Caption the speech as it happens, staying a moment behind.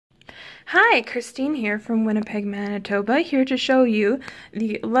Hi, Christine here from Winnipeg, Manitoba, here to show you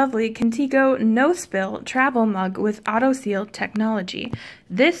the lovely Contigo No Spill travel mug with auto seal technology.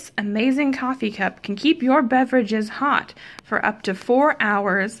 This amazing coffee cup can keep your beverages hot for up to 4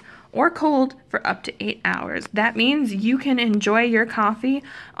 hours or cold for up to 8 hours. That means you can enjoy your coffee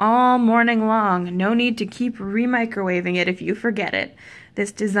all morning long. No need to keep remicrowaving it if you forget it.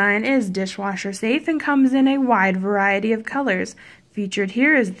 This design is dishwasher safe and comes in a wide variety of colors. Featured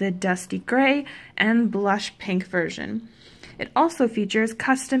here is the dusty gray and blush pink version. It also features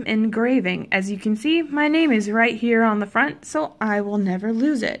custom engraving. As you can see, my name is right here on the front, so I will never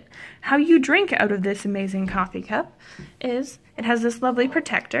lose it. How you drink out of this amazing coffee cup is it has this lovely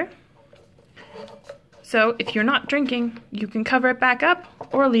protector. So if you're not drinking, you can cover it back up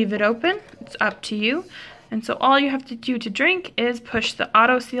or leave it open. It's up to you. And so all you have to do to drink is push the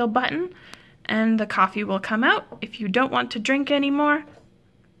auto seal button and the coffee will come out. If you don't want to drink anymore,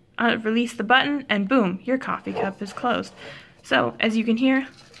 release the button and boom, your coffee cup is closed. So as you can hear,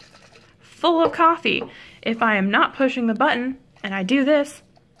 full of coffee. If I am not pushing the button and I do this,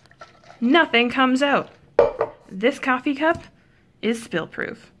 nothing comes out. This coffee cup is spill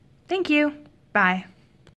proof. Thank you. Bye.